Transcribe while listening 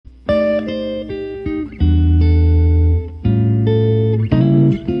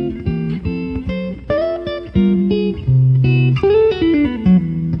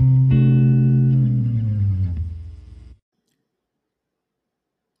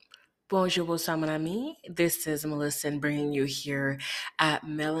Bonjour, mon ami. This is Melissa bringing you here at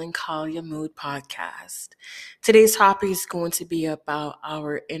Melancholia Mood Podcast. Today's topic is going to be about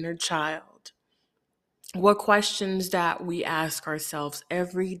our inner child. What questions that we ask ourselves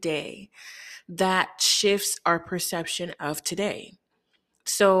every day that shifts our perception of today.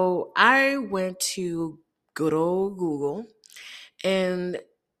 So I went to good old Google and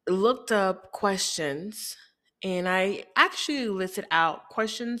looked up questions, and I actually listed out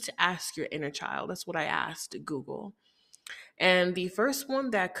questions to ask your inner child. That's what I asked Google. And the first one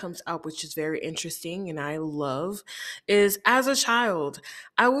that comes up, which is very interesting and I love, is as a child,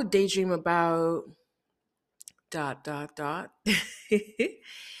 I would daydream about dot dot dot.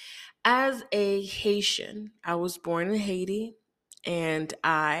 As a Haitian, I was born in Haiti and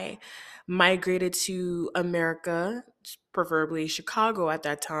I migrated to America, preferably Chicago at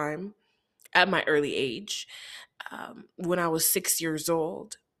that time, at my early age, when I was 6 years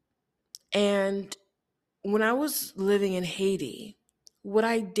old. And when I was living in Haiti, what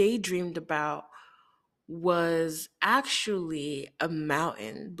I daydreamed about was actually a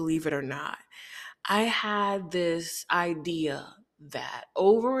mountain, believe it or not. I had this idea that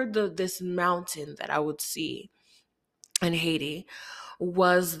over this mountain that I would see in Haiti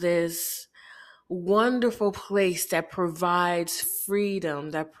was this wonderful place that provides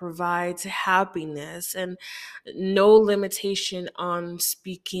freedom, that provides happiness, and no limitation on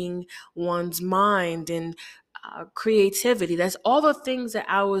speaking one's mind and creativity. That's all the things that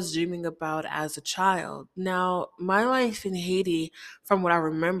I was dreaming about as a child. Now, my life in Haiti, from what I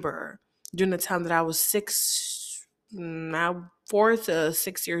remember, during the time that I was now 4 to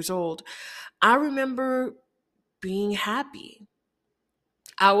 6 years old, I remember being happy.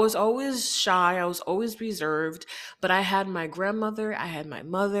 I was always shy, I was always reserved, but I had my grandmother, I had my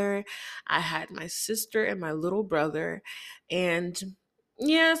mother, I had my sister and my little brother, and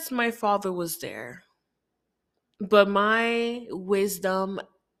yes, my father was there. But my wisdom,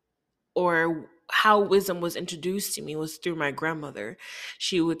 or how wisdom was introduced to me, was through my grandmother.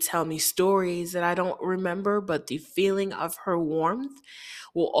 She would tell me stories that I don't remember, but the feeling of her warmth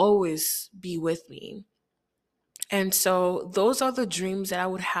will always be with me. And so those are the dreams that I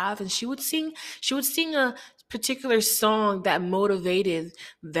would have. And she would sing a particular song that motivated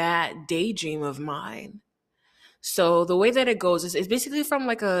that daydream of mine. So the way that it goes is it's basically from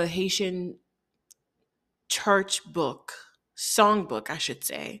like a Haitian church book, song book, I should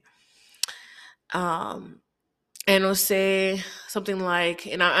say. Um, and it'll say something like,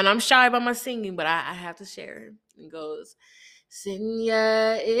 and I'm shy about my singing, but I have to share it. It goes,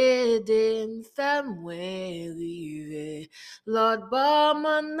 Seigneur, aide fais-moi rive. Lord, ba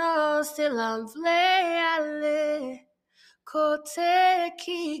maintenant, c'est l'envle aller. Côté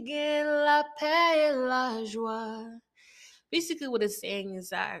qui gagne la paix et la joie. Basically, what it's saying is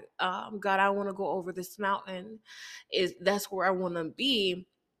that, God, I want to go over this mountain. That's where I want to be,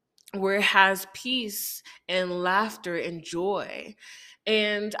 where it has peace and laughter and joy.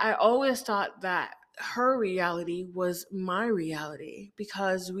 And I always thought that her reality was my reality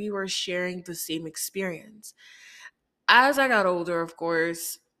because we were sharing the same experience. As I got older, of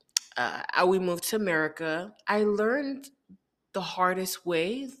course, we moved to America. I learned the hardest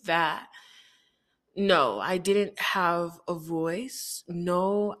way that no, I didn't have a voice.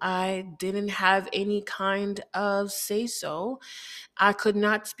 No, I didn't have any kind of say so. I could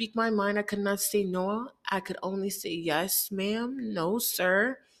not speak my mind. I could not say no. I could only say yes, ma'am, no,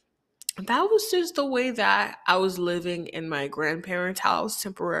 sir. That was just the way that I was living in my grandparents' house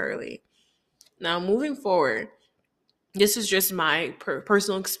temporarily. Now, moving forward, this is just my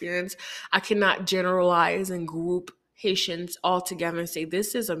personal experience. I cannot generalize and group Haitians all together and say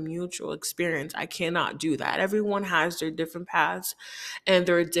this is a mutual experience. I cannot do that. Everyone has their different paths and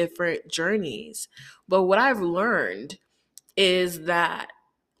their different journeys. But what I've learned is that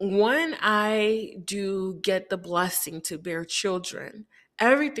when I do get the blessing to bear children,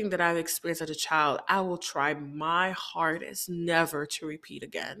 everything that I've experienced as a child, I will try my hardest never to repeat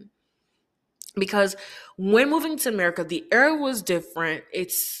again. Because when moving to America, the air was different.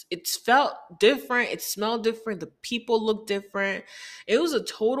 It's felt different. It smelled different. The people looked different. It was a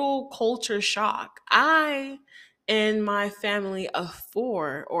total culture shock. I and my family of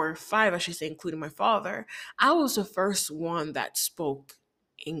 4 or 5, I should say, including my father, I was the first one that spoke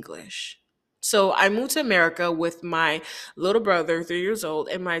English. So I moved to America with my little brother, 3 years old,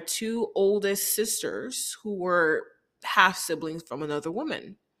 and my two oldest sisters, who were half siblings from another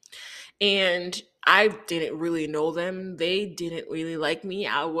woman. And I didn't really know them. They didn't really like me.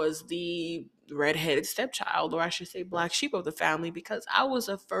 I was the redheaded stepchild, or I should say black sheep of the family, because I was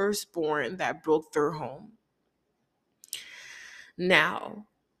a firstborn that broke their home. Now,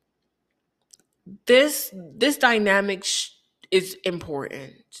 This dynamic is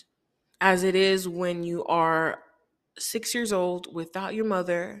important, as it is when you are 6 years old without your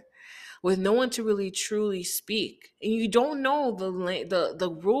mother, with no one to really truly speak, and you don't know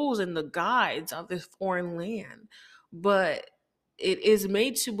the rules and the guides of this foreign land, but it is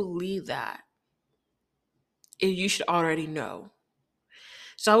made to believe that you should already know.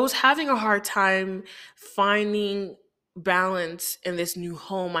 So I was having a hard time finding balance in this new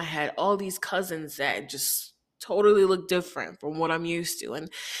home. I had all these cousins that just totally looked different from what I'm used to.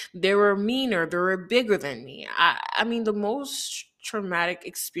 And they were meaner, they were bigger than me. I mean, the most traumatic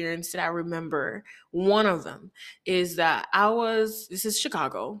experience that I remember, one of them, is that this is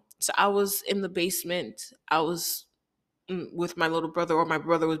Chicago. So I was in the basement. I was with my little brother, or my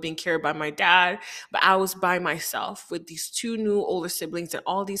brother was being carried by my dad, but I was by myself with these two new older siblings and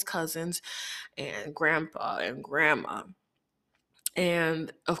all these cousins and grandpa and grandma.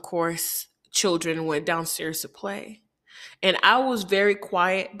 And of course, children went downstairs to play. And I was very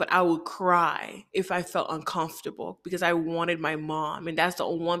quiet, but I would cry if I felt uncomfortable because I wanted my mom. And that's the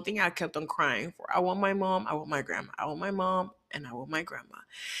one thing I kept on crying for. I want my mom, I want my grandma. I want my mom, and I want my grandma.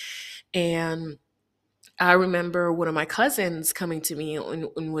 And I remember one of my cousins coming to me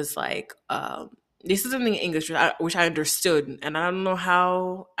and was like, this is something in English which I understood. And I don't know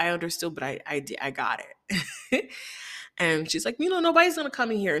how I understood, but I got it. And she's like, nobody's going to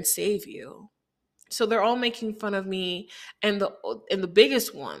come in here and save you. So they're all making fun of me. And the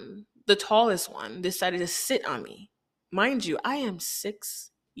biggest one, the tallest one, decided to sit on me. Mind you, I am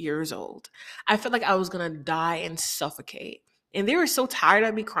 6 years old. I felt like I was going to die and suffocate. And they were so tired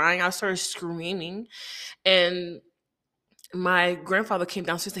of me crying. I started screaming. And my grandfather came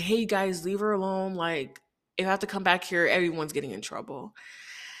downstairs and said, hey, you guys, leave her alone. Like, if I have to come back here, everyone's getting in trouble.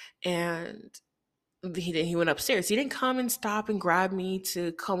 And he went upstairs. He didn't come and stop and grab me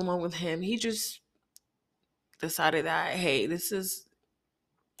to come along with him. He just decided that, hey, this is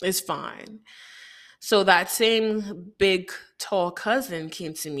fine. So that same big, tall cousin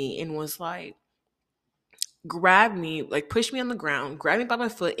came to me and was like, grabbed me, like pushed me on the ground, grabbed me by my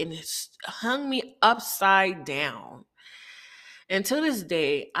foot, and hung me upside down. And to this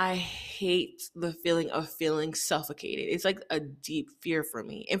day, I hate the feeling of feeling suffocated. It's like a deep fear for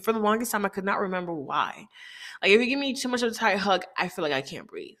me. And for the longest time, I could not remember why. Like, if you give me too much of a tight hug, I feel like I can't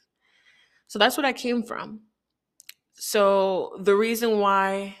breathe. So that's what I came from. So the reason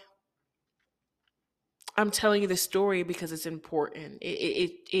why I'm telling you this story, because it's important.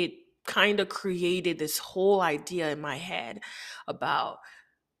 It kind of created this whole idea in my head about,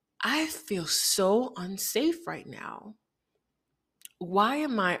 I feel so unsafe right now. Why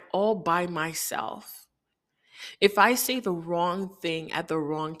am I all by myself? If I say the wrong thing at the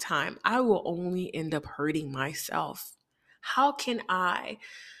wrong time, I will only end up hurting myself. How can I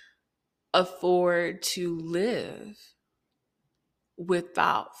afford to live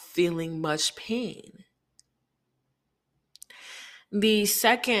without feeling much pain? The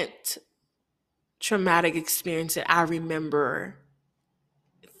second traumatic experience that I remember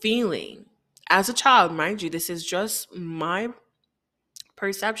feeling as a child, mind you, this is just my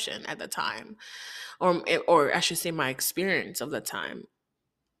perception at the time, or I should say my experience of the time,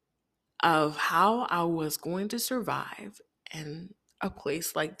 of how I was going to survive in a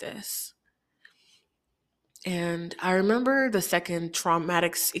place like this. And I remember the second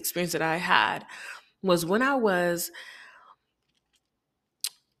traumatic experience that I had was when it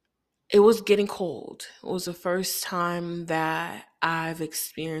was getting cold. It was the first time that I've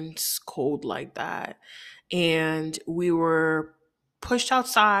experienced cold like that. And we were pushed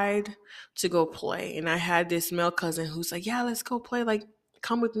outside to go play. And I had this male cousin who's like, yeah, let's go play. Like,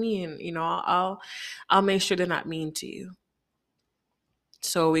 come with me, and I'll make sure they're not mean to you.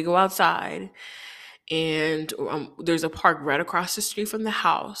 So we go outside, and there's a park right across the street from the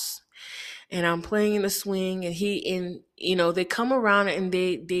house. And I'm playing in the swing, and they come around and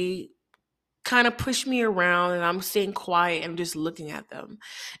they kind of push me around, and I'm staying quiet and just looking at them.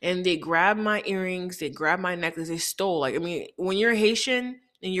 And they grab my earrings, they grab my necklace, they stole. Like, I mean, when you're Haitian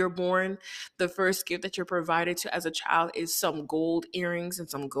and you're born, the first gift that you're provided to as a child is some gold earrings and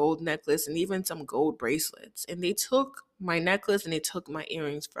some gold necklace and even some gold bracelets. And they took my necklace and they took my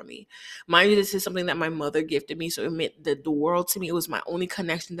earrings from me. Mind you, this is something that my mother gifted me, so it meant the world to me. It was my only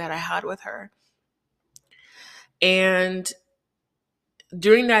connection that I had with her. And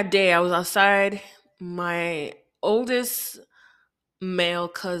during that day, I was outside. My oldest male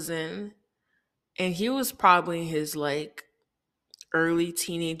cousin, and he was probably his like early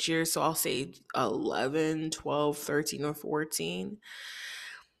teenage years, so I'll say 11, 12, 13, or 14.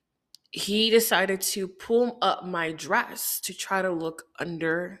 He decided to pull up my dress to try to look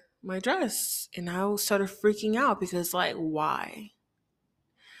under my dress. And I started freaking out because, like, why?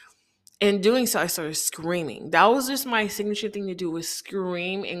 In doing so, I started screaming. That was just my signature thing to do, was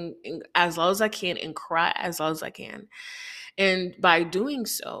scream and as loud as I can and cry as loud as I can. And by doing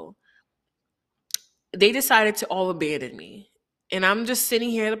so, they decided to all abandon me. And I'm just sitting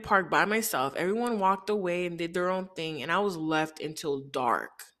here at the park by myself. Everyone walked away and did their own thing, and I was left until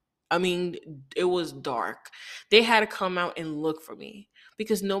dark. I mean, it was dark. They had to come out and look for me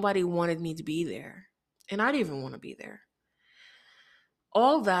because nobody wanted me to be there. And I didn't even want to be there.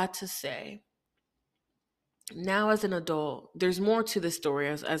 All that to say, now as an adult, there's more to the story.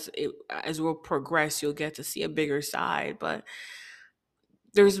 As we'll progress, you'll get to see a bigger side, but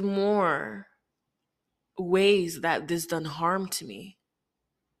there's more ways that this done harm to me.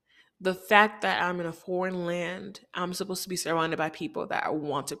 The fact that I'm in a foreign land, I'm supposed to be surrounded by people that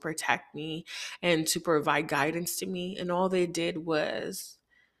want to protect me and to provide guidance to me, and all they did was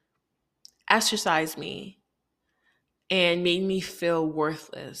ostracize me and made me feel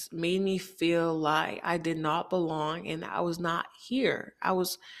worthless, made me feel like I did not belong and I was not here.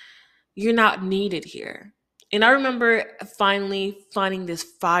 You're not needed here. And I remember finally finding this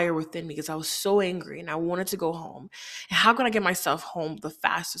fire within me because I was so angry and I wanted to go home. And how can I get myself home the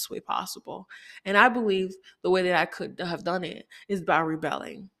fastest way possible? And I believe the way that I could have done it is by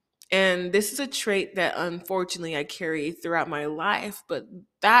rebelling. And this is a trait that unfortunately I carry throughout my life, but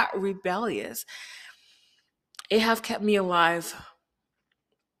that rebellious, it have kept me alive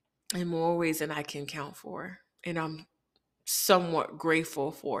in more ways than I can count for. And I'm somewhat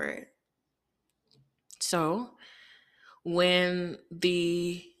grateful for it. So, when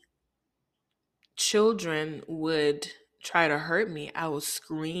the children would try to hurt me, I would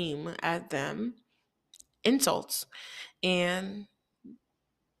scream at them insults and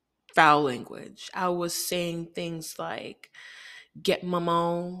foul language. I was saying things like, get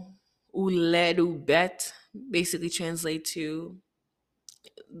maman, ou led, ou bet, basically translate to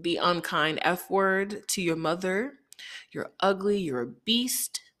the unkind F word to your mother. You're ugly, you're a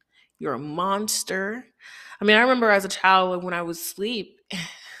beast, you're a monster. I mean, I remember as a child when I was asleep,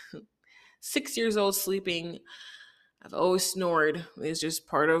 6 years old, sleeping, I've always snored. It's just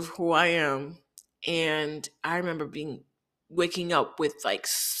part of who I am. And I remember waking up with like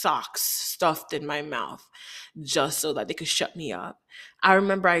socks stuffed in my mouth just so that they could shut me up. I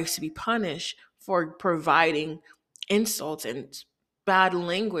remember I used to be punished for providing insults and bad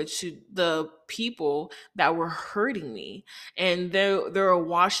language to the people that were hurting me. And they were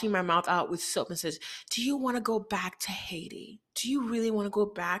washing my mouth out with soap and says, do you want to go back to Haiti? Do you really want to go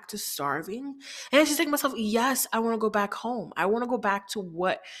back to starving? And I just think to myself, yes, I want to go back home. I want to go back to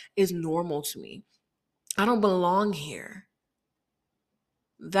what is normal to me. I don't belong here.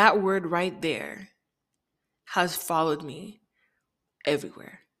 That word right there has followed me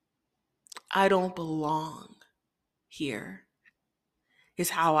everywhere. I don't belong here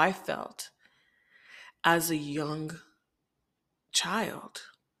is how I felt as a young child.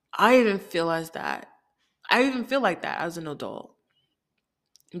 I even feel as that. I even feel like that as an adult,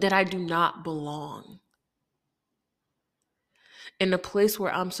 that I do not belong in a place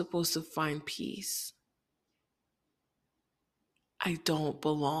where I'm supposed to find peace. I don't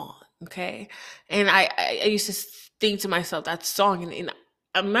belong. Okay. And I used to think to myself that song,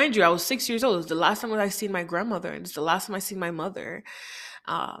 and mind you, I was 6 years old. It was the last time I seen my grandmother, and it's the last time I seen my mother.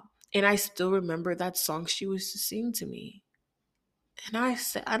 And I still remember that song she used to sing to me. And I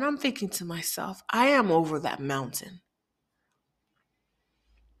said, and I'm thinking to myself, I am over that mountain.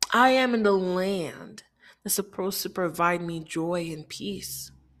 I am in the land that's supposed to provide me joy and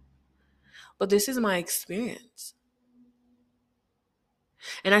peace. But this is my experience.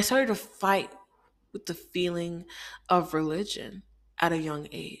 And I started to fight with the feeling of religion at a young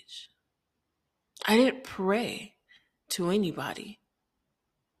age. I didn't pray to anybody.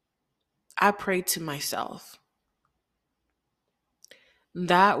 I prayed to myself.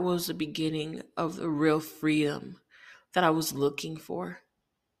 That was the beginning of the real freedom that I was looking for.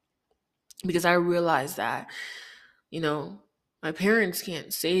 Because I realized that, you know, my parents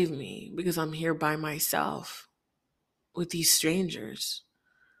can't save me because I'm here by myself with these strangers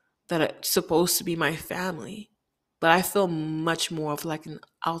that are supposed to be my family. But I feel much more of like an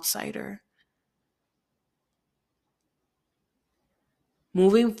outsider.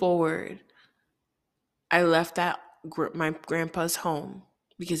 Moving forward, I left my grandpa's home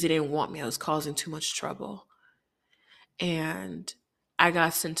because he didn't want me. I was causing too much trouble. And I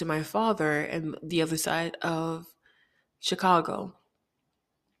got sent to my father and the other side of Chicago.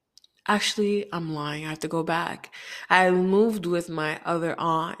 Actually, I'm lying. I have to go back. I moved with my other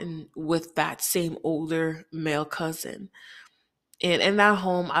aunt and with that same older male cousin. And in that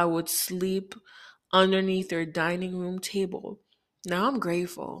home, I would sleep underneath their dining room table. Now, I'm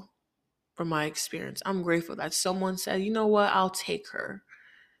grateful for my experience. I'm grateful that someone said, you know what, I'll take her.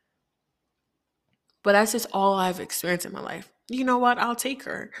 But that's just all I've experienced in my life. You know what, I'll take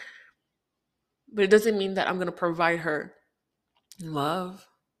her. But it doesn't mean that I'm going to provide her love,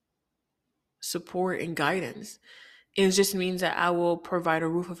 support, and guidance. It just means that I will provide a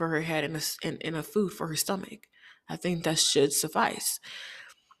roof over her head and a food for her stomach. I think that should suffice.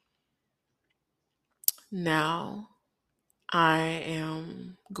 Now, I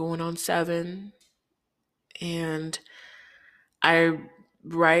am going on 7, and I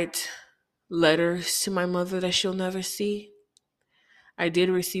write letters to my mother that she'll never see. I did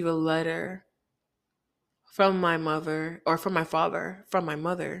receive a letter from my mother, or from my father, from my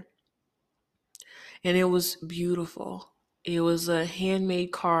mother, and it was beautiful. It was a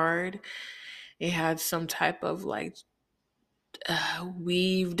handmade card. It had some type of like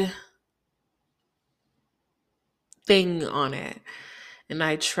weaved thing on it, and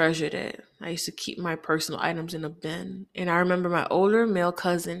I treasured it. I used to keep my personal items in a bin. And I remember my older male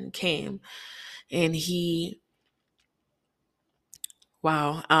cousin came, and he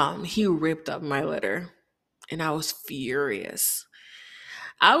ripped up my letter, and I was furious.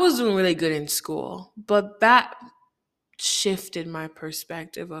 I was doing really good in school, but that shifted my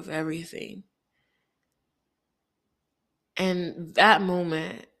perspective of everything. And that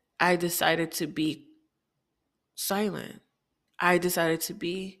moment, I decided to be silent. I decided to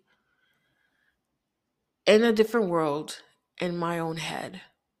be in a different world in my own head.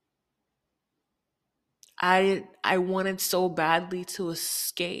 I wanted so badly to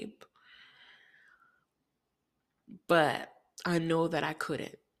escape, but I know that I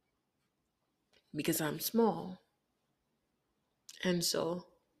couldn't because I'm small. And so,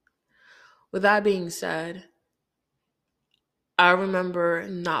 with that being said, I remember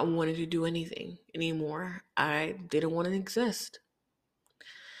not wanting to do anything anymore. I didn't want to exist.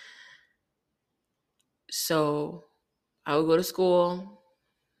 So, I would go to school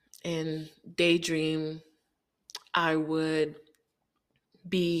and daydream. I would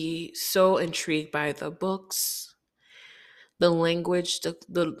be so intrigued by the books, the language,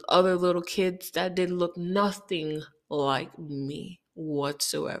 the other little kids that did look nothing like me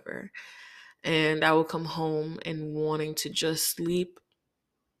whatsoever. And I would come home and wanting to just sleep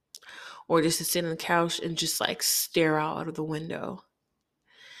or just to sit on the couch and just like stare out of the window.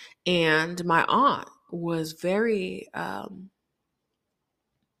 And my aunt was very,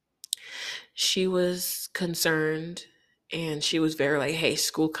 she was concerned, and she was very like, hey,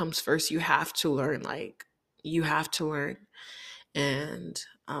 school comes first. You have to learn. Like, you have to learn. And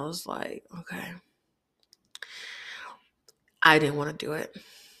I was like, okay. I didn't want to do it.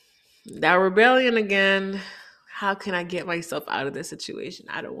 That rebellion again. How can I get myself out of this situation?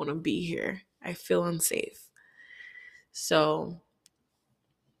 I don't want to be here. I feel unsafe. So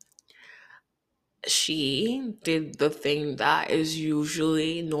she did the thing that is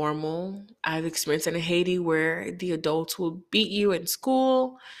usually normal. I've experienced it in Haiti where the adults will beat you in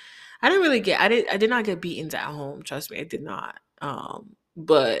school. I did not get beatings at home. Trust me, I did not.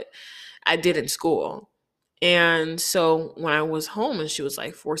 But I did in school. And so when I was home and she was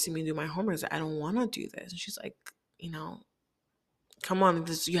like forcing me to do my homework, I was like, I don't want to do this. And she's like, come on,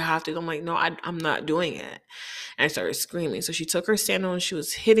 you have to. I'm like, no, I'm not doing it. And I started screaming. So she took her sandal and she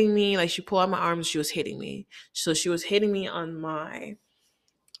was hitting me. Like, she pulled out my arm and she was hitting me. So she was hitting me on my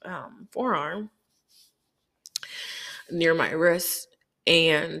forearm near my wrist,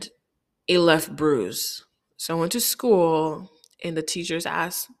 and it left bruise. So I went to school, and the teachers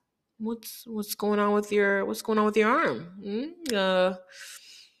asked, what's going on with your arm?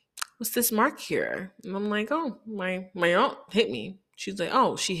 What's this mark here? And I'm like, oh, my aunt hit me. She's like,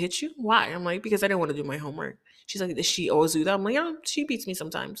 oh, she hit you? Why? I'm like, because I didn't want to do my homework. She's like, does she always do that? I'm like, yeah, she beats me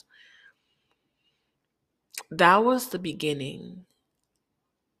sometimes. That was the beginning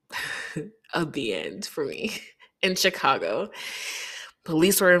of the end for me in Chicago.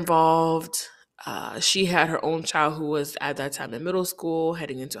 Police were involved. She had her own child who was at that time in middle school,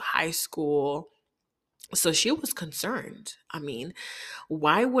 heading into high school. So she was concerned. I mean,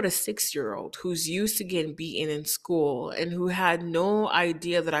 why would a 6-year-old who's used to getting beaten in school and who had no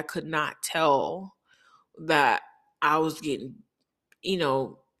idea that I could not tell that I was getting,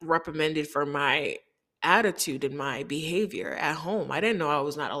 reprimanded for my attitude and my behavior at home? I didn't know I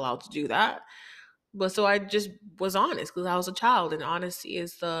was not allowed to do that. But so I just was honest because I was a child, and honesty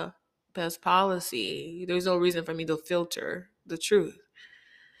is the best policy. There's no reason for me to filter the truth.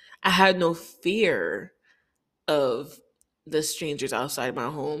 I had no fear of the strangers outside my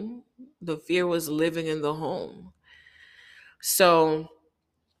home. The fear was living in the home. So,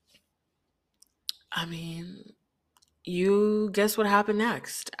 I mean, you guess what happened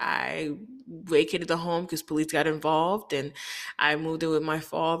next? I vacated the home because police got involved, and I moved in with my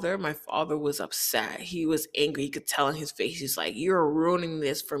father. My father was upset. He was angry. You could tell in his face. He's like, "You're ruining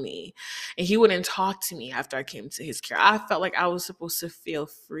this for me." And he wouldn't talk to me after I came to his care. I felt like I was supposed to feel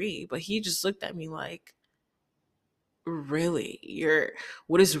free, but he just looked at me like, "Really?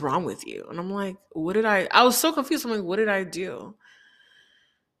 What is wrong with you?" And I'm like, I was so confused. I'm like, "What did I do?"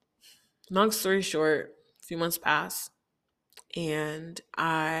 Long story short, a few months passed, and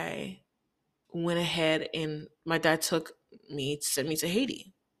I went ahead and my dad took me, sent me to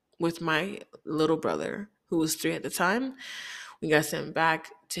Haiti with my little brother, who was 3 at the time. We got sent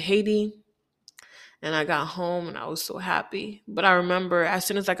back to Haiti, and I got home and I was so happy. But I remember as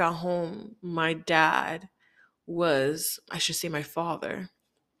soon as I got home, my dad was, I should say my father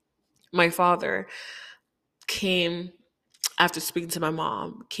came after speaking to my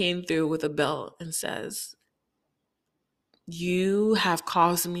mom, came through with a belt and says, "You have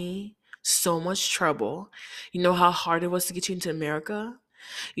caused me so much trouble. You know how hard it was to get you into America?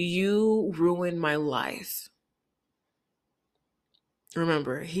 You ruined my life."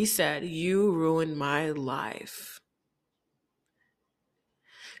 Remember, he said, "You ruined my life."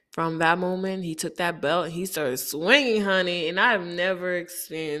 From that moment, he took that belt and he started swinging, honey. And I've never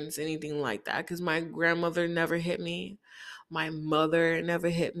experienced anything like that because my grandmother never hit me. My mother never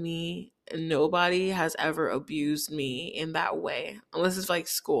hit me. And nobody has ever abused me in that way, unless it's like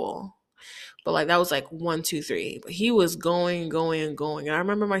school. But like that was like one, two, three. But he was going, going, and going. And I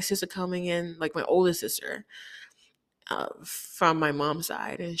remember my sister coming in, like my oldest sister, from my mom's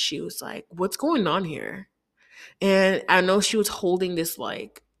side, and she was like, "What's going on here?" And I know she was holding this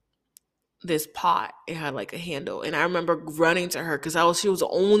pot. It had like a handle, and I remember running to her because she was the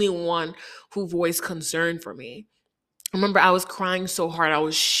only one who voiced concern for me. I remember I was crying so hard I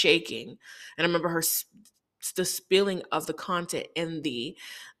was shaking, and I remember the spilling of the content in the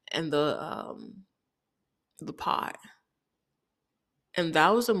pot. And that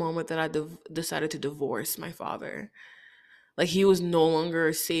was the moment that I decided to divorce my father. Like he was no longer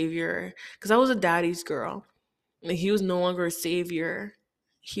a savior because I was a daddy's girl. Like he was no longer a savior.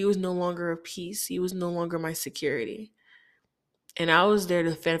 He was no longer a peace. He was no longer my security. And I was there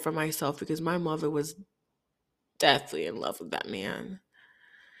to fend for myself because my mother was deathly in love with that man.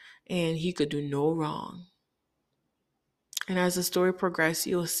 And he could do no wrong. And as the story progresses,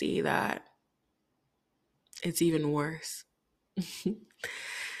 you'll see that it's even worse.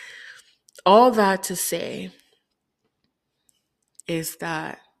 All that to say is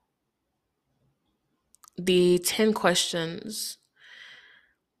that the 10 questions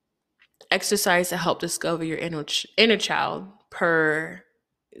exercise to help discover your inner child per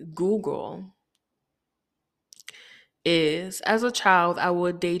Google is, as a child, I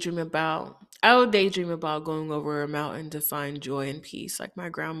would daydream about going over a mountain to find joy and peace like my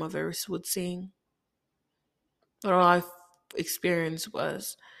grandmother would sing. But all I experienced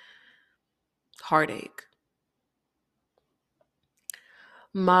was heartache.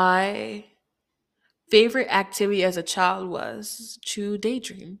 My favorite activity as a child was to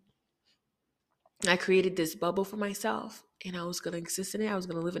daydream. I created this bubble for myself, and I was going to exist in it. I was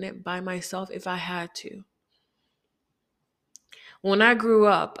going to live in it by myself if I had to. When I grew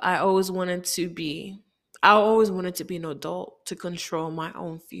up, I always wanted to be an adult, to control my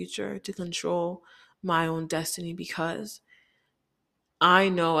own future, to control my own destiny, because I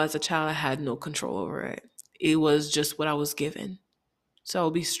know as a child I had no control over it. It was just what I was given. So I'll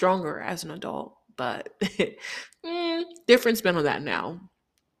be stronger as an adult, but different spin on that now.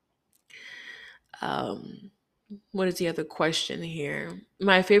 Um, what is the other question here?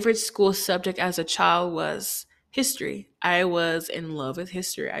 My favorite school subject as a child was history. I was in love with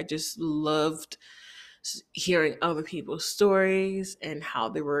history. I just loved hearing other people's stories and how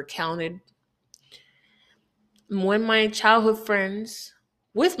they were accounted. When my childhood friends,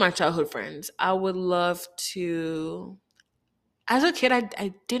 with my childhood friends, I would love to. As a kid,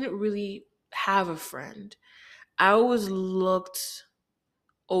 I didn't really have a friend. I always looked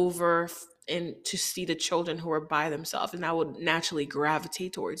over and to see the children who were by themselves, and I would naturally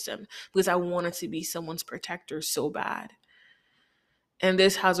gravitate towards them because I wanted to be someone's protector so bad. And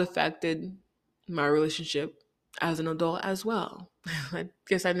this has affected my relationship as an adult as well. I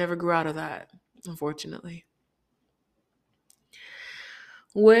guess I never grew out of that, unfortunately.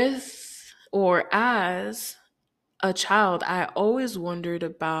 With or as a child, I always wondered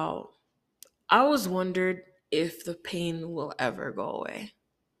if the pain will ever go away.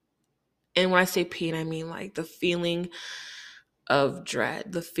 And when I say pain, I mean like the feeling of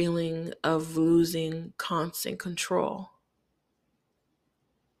dread, the feeling of losing constant control.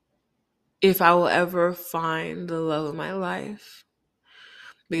 if I will ever find the love of my life,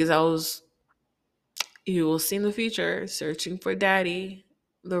 because you will see in the future searching for daddy,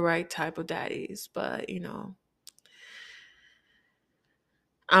 the right type of daddies. But,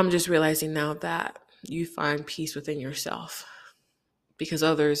 I'm just realizing now that you find peace within yourself, because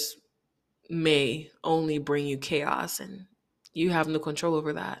others may only bring you chaos, and you have no control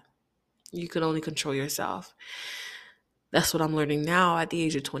over that. You can only control yourself. That's what I'm learning now at the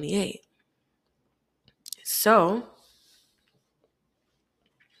age of 28. So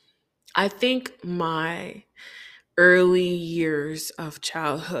I think my early years of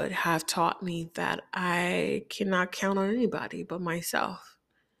childhood have taught me that I cannot count on anybody but myself.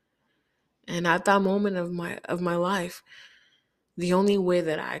 And at that moment of my life, the only way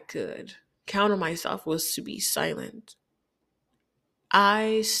that I could count on myself was to be silent.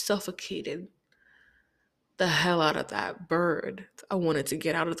 I suffocated the hell out of that bird. I wanted to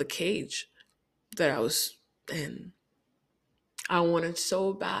get out of the cage that I was in. I wanted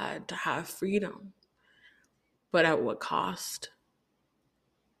so bad to have freedom, but at what cost?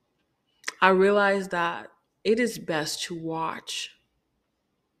 I realized that it is best to watch,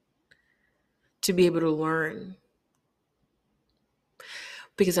 to be able to learn,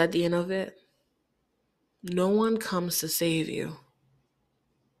 because at the end of it, no one comes to save you.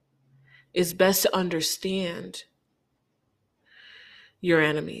 It's best to understand your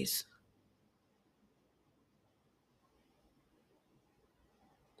enemies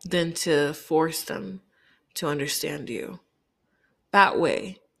than to force them to understand you. That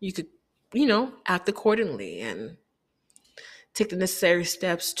way, you could, act accordingly and take the necessary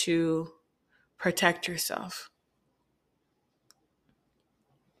steps to protect yourself.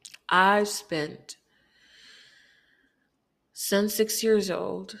 I've spent, since 6 years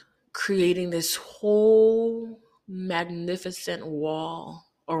old, creating this whole magnificent wall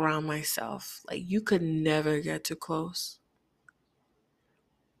around myself. Like, you could never get too close.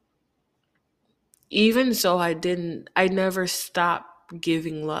 Even so, I never stopped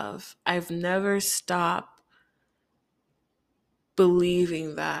giving love. I've never stopped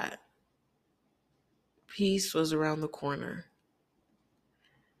believing that peace was around the corner.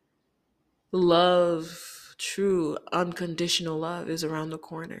 Love, true, unconditional love is around the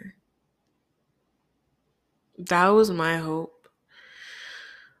corner. That was my hope,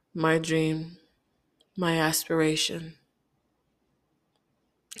 my dream, my aspiration.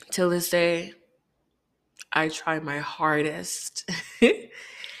 Till this day, I try my hardest,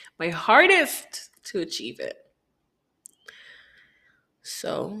 my hardest to achieve it.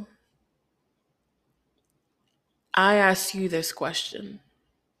 So, I ask you this question.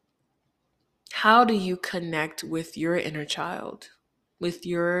 How do you connect with your inner child, with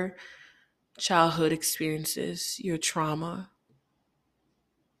your childhood experiences, your trauma?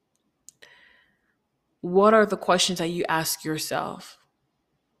 What are the questions that you ask yourself?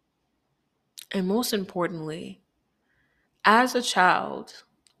 And most importantly, as a child,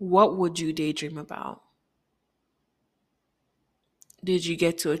 what would you daydream about? Did you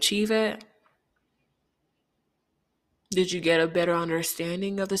get to achieve it? Did you get a better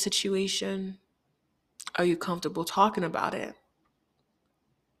understanding of the situation? Are you comfortable talking about it?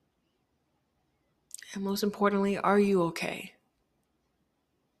 And most importantly, are you okay?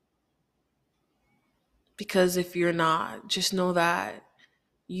 Because if you're not, just know that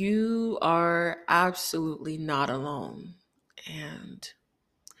you are absolutely not alone. And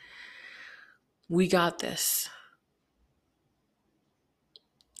we got this.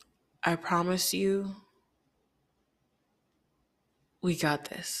 I promise you, we got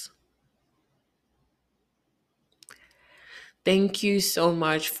this. Thank you so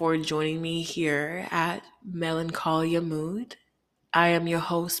much for joining me here at Melancholia Mood. I am your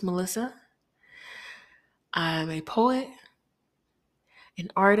host, Melissa. I am a poet, an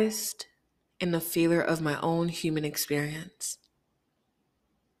artist, and a feeler of my own human experience.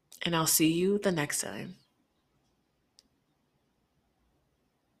 And I'll see you the next time.